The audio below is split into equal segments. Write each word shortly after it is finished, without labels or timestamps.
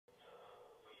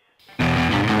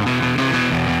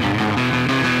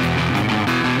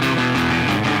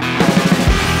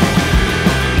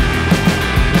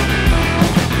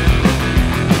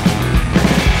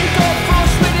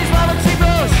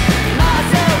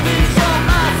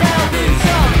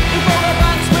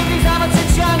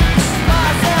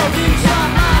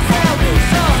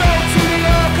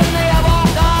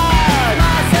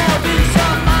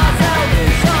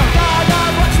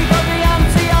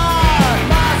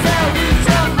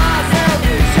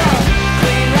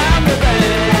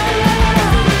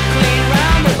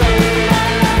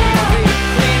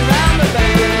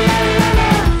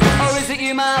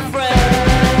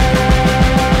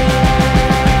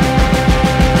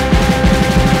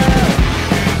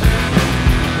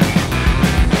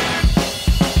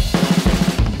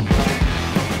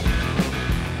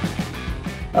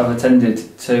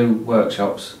attended 2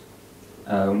 workshops,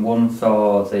 one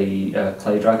for the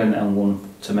clay dragon and one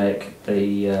to make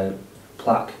the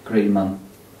plaque Green Man.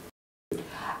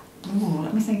 Ooh,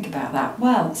 let me think about that.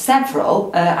 Well, several.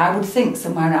 I would think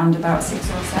somewhere around about 6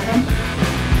 or 7.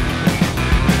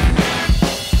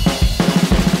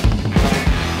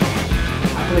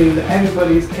 I believe that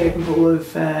everybody is capable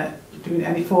of doing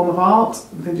any form of art.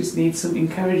 They just need some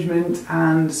encouragement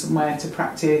and somewhere to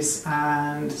practice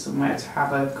and somewhere to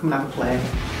come and have a play.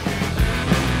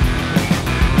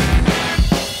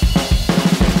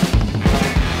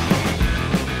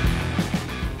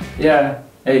 Yeah,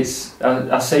 I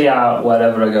see art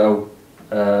wherever I go.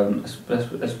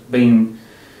 It's been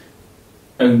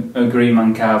a Green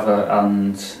Man carver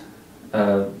and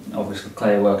obviously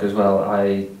clay work as well.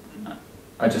 I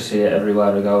just see it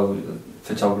everywhere I go.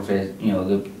 Photography, you know,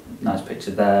 the nice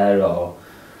picture there, or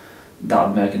that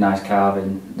would make a nice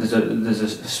carving. There's a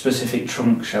specific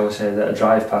trunk, shall we say, that I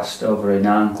drive past over in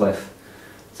Arncliffe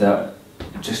that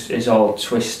just is all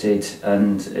twisted,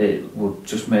 and it would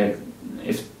just make,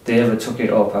 if they ever took it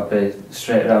up, I'd be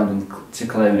straight around and to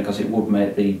claim it, because it would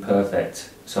make the perfect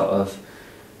sort of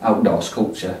outdoor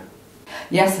sculpture.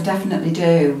 Yes, I definitely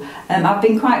do. I've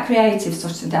been quite creative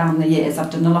sort of down the years.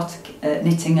 I've done a lot of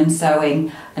knitting and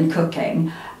sewing and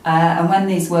cooking, and when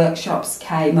these workshops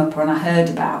came up and I heard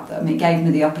about them, it gave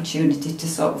me the opportunity to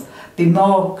sort of be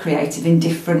more creative in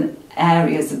different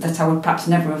areas that I would perhaps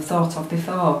never have thought of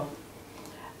before.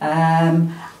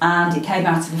 And it came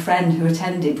out of a friend who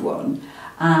attended one,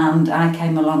 and I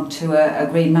came along to a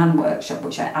Green Man workshop,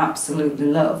 which I absolutely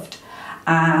loved.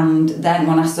 And then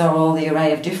when I saw all the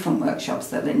array of different workshops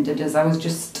that Linda does, I was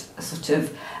just sort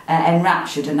of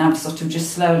enraptured, and I've sort of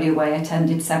just slowly away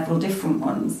attended several different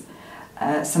ones.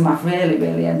 Some I've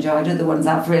really enjoyed, other ones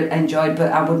I've really enjoyed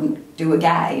but I wouldn't do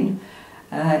again.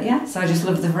 Yeah, so I just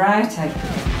love the variety.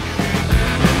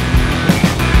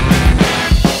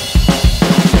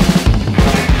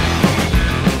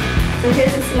 So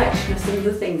here's a selection of some of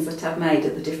the things that I've made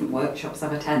at the different workshops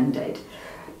I've attended.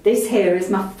 This here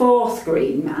is my 4th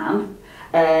Green Man,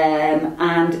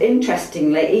 and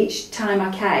interestingly, each time I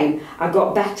came I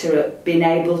got better at being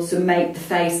able to make the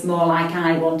face more like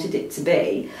I wanted it to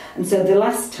be, and so the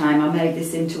last time I made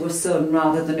this into a sun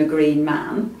rather than a Green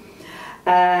Man.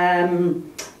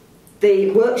 The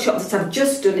workshop that I've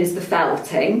just done is the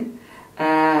felting,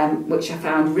 which I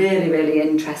found really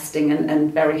interesting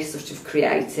and very sort of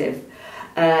creative.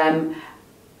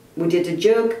 We did a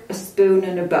jug, a spoon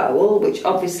and a bowl, which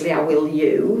obviously I will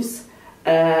use.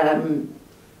 I've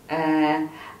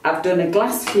done a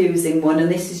glass fusing one, and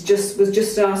this was just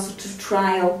our sort of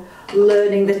trial,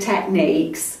 learning the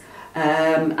techniques.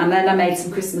 And then I made some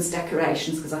Christmas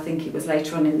decorations, because I think it was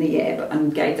later on in the year,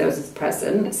 and gave those as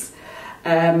presents.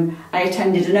 I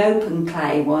attended an open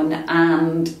clay one,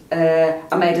 and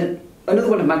I made another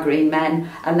one of my Green Men,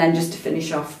 and then just to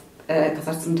finish off, because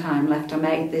I had some time left, I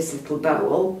made this little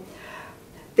bowl.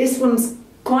 This one's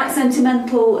quite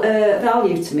sentimental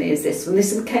value to me, is this one.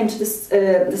 This one came to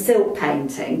the silk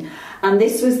painting, and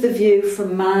this was the view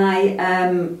from my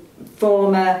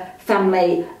former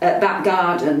family back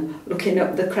garden, looking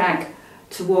up the crag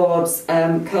towards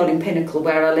Coling Pinnacle,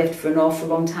 where I lived for an awful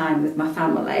long time with my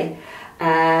family.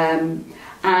 I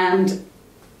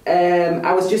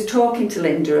was just talking to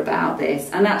Linda about this,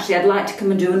 and actually I'd like to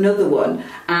come and do another one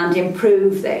and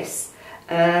improve this,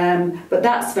 but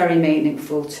that's very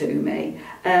meaningful to me.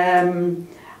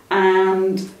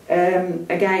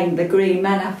 Again, the Green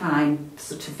Men I find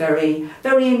sort of very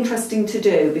interesting to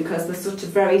do, because they're sort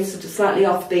of slightly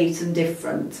offbeat and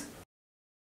different.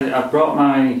 I brought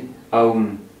my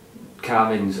own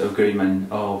carvings of Green Men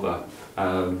over,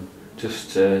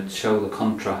 just to show the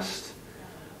contrast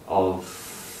of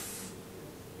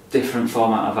different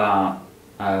format of art.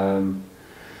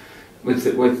 With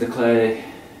the clay,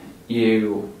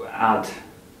 you add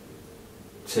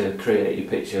to create your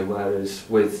picture, whereas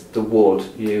with the wood,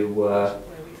 you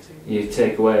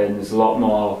take away, and there's a lot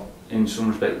more, in some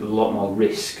respect, a lot more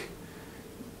risk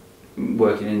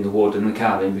working in the wood and the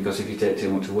carving, because if you take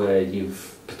too much away,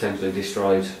 you've potentially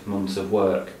destroyed months of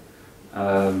work.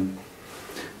 And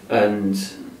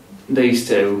these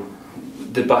two,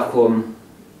 the back one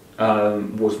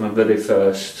was my very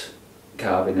first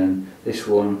carving, and this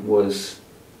one was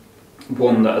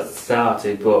one that I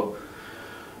started, but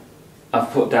I've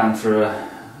put down for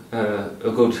a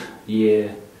good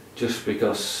year, just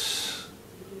because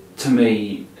to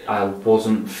me I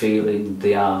wasn't feeling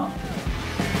the art.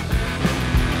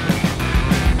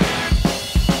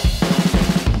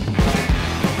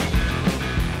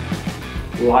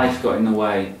 Life got in the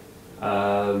way.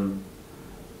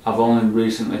 I've only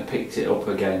recently picked it up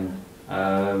again.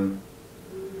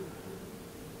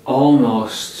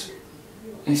 Almost,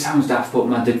 it sounds daft, but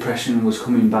my depression was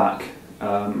coming back.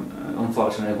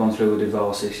 Unfortunately, I've gone through a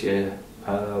divorce this year,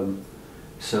 and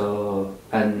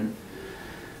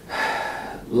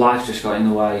life just got in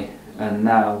the way, and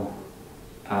now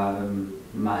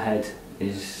my head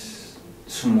is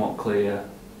somewhat clear,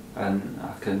 and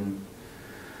I can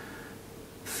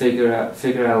figure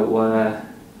out where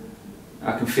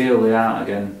I can feel the art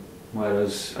again,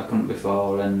 whereas I couldn't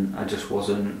before, and I just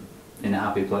wasn't in a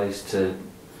happy place to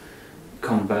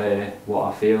convey what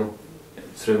I feel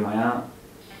through my art.